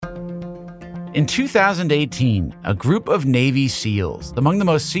In 2018, a group of Navy SEALs, among the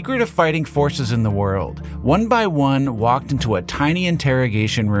most secretive fighting forces in the world, one by one walked into a tiny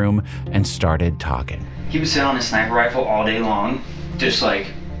interrogation room and started talking. He would sit on his sniper rifle all day long, just like,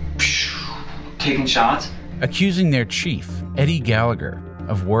 taking shots. Accusing their chief, Eddie Gallagher,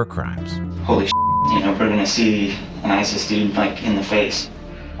 of war crimes. Holy shit, we're gonna see an ISIS dude, in the face.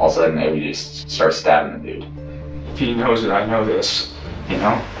 All of a sudden, maybe just start stabbing the dude. If he knows it, I know this,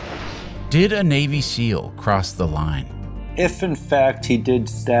 Did a Navy SEAL cross the line? If, in fact, he did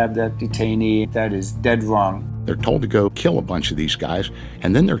stab that detainee, that is dead wrong. They're told to go kill a bunch of these guys,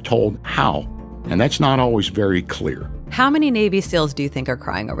 and then they're told how. And that's not always very clear. How many Navy SEALs do you think are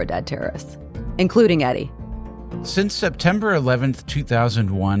crying over dead terrorists, including Eddie? Since September 11th,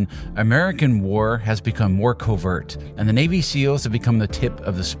 2001, American war has become more covert, and the Navy SEALs have become the tip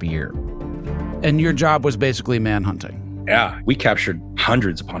of the spear. And your job was basically manhunting. Yeah, we captured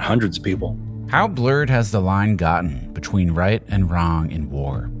hundreds upon hundreds of people. How blurred has the line gotten between right and wrong in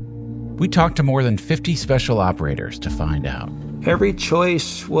war? We talked to more than 50 special operators to find out. Every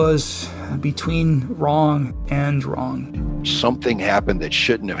choice was between wrong and wrong. Something happened that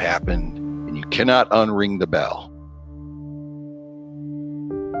shouldn't have happened, and you cannot unring the bell.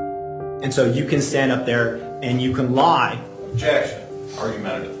 And so you can stand up there and you can lie. Objection.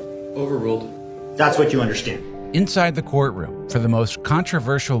 Argumentative. Overruled. That's what you understand. Inside the courtroom for the most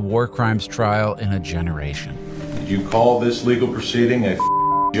controversial war crimes trial in a generation. Did you call this legal proceeding a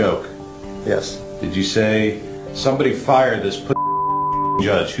joke? Yes. Did you say, somebody fire this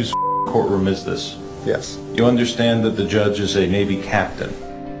judge? Whose courtroom is this? Yes. You understand that the judge is a Navy captain?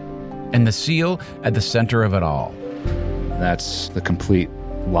 And the SEAL at the center of it all. That's the complete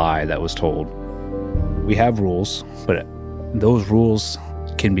lie that was told. We have rules, but those rules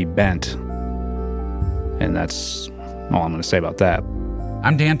can be bent. And that's all I'm going to say about that.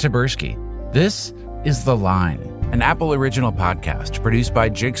 I'm Dan Taberski. This is The Line, an Apple original podcast produced by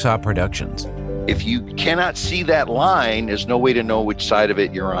Jigsaw Productions. If you cannot see that line, there's no way to know which side of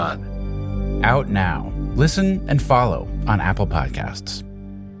it you're on. Out now. Listen and follow on Apple Podcasts.